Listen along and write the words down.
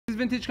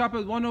Vintage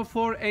Carpet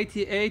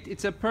 10488.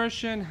 It's a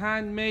Persian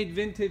handmade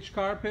vintage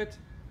carpet.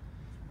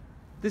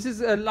 This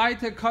is a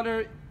lighter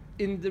color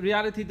in the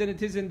reality than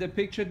it is in the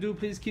picture. Do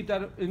please keep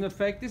that in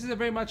effect. This is a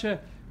very much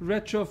a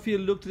retro feel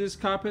look to this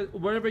carpet.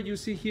 Wherever you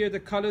see here, the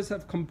colors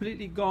have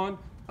completely gone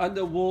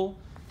under wool.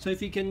 So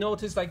if you can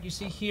notice, like you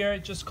see here,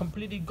 it's just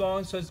completely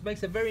gone. So it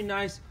makes a very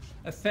nice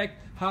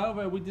effect.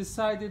 However, we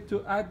decided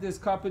to add this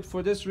carpet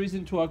for this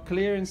reason to our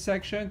clearance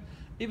section.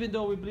 Even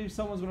though we believe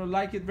someone's going to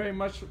like it very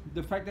much,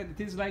 the fact that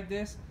it is like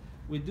this,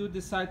 we do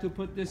decide to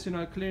put this in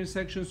our clearance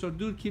section. So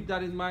do keep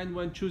that in mind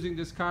when choosing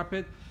this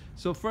carpet.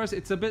 So first,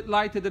 it's a bit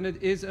lighter than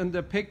it is in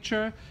the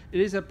picture.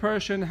 It is a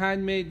Persian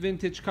handmade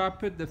vintage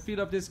carpet. The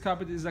feel of this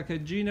carpet is like a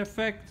jean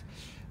effect.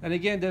 And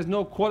again, there's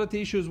no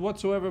quality issues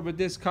whatsoever with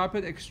this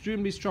carpet.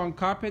 Extremely strong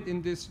carpet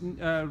in this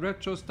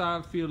retro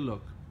style feel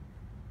look.